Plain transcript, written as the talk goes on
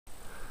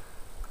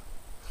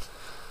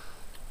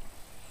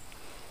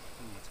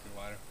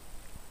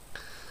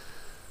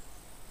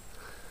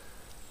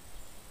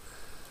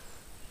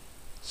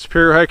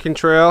Superior Hiking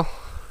Trail.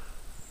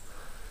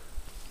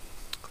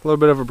 A little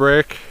bit of a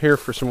break here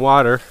for some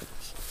water.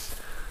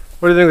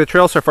 What do you think of the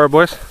trail so far,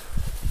 boys?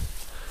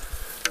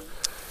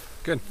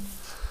 Good.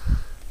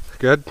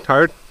 Good?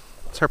 Hard?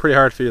 It's pretty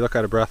hard for you to look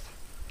out of breath.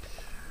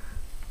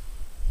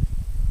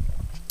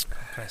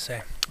 What can I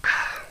say?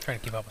 Trying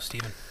to keep up with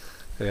Steven.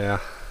 Yeah.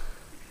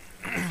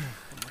 One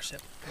more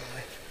sip.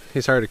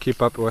 He's hard to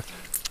keep up with.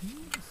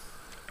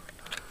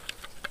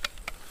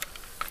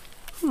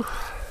 Whew.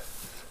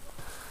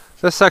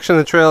 This section of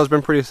the trail has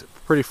been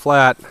pretty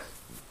flat.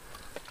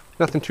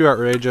 Nothing too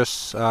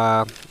outrageous.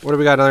 What do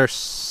we got? Another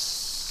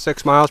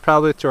 6 miles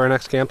probably to our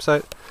next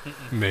campsite.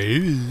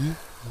 Maybe.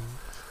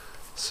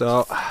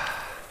 So I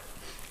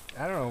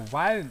don't know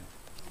why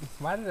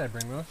did I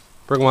bring those?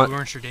 bring We what?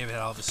 weren't sure David had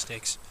all of his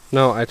steaks.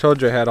 No, I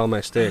told you I had all my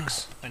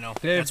steaks. I know.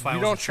 Dave, That's why I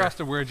you don't wasn't sure. trust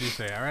the words you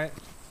say, all right?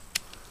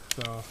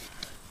 So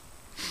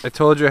I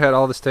told you I had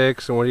all the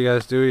steaks, and what do you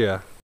guys do? You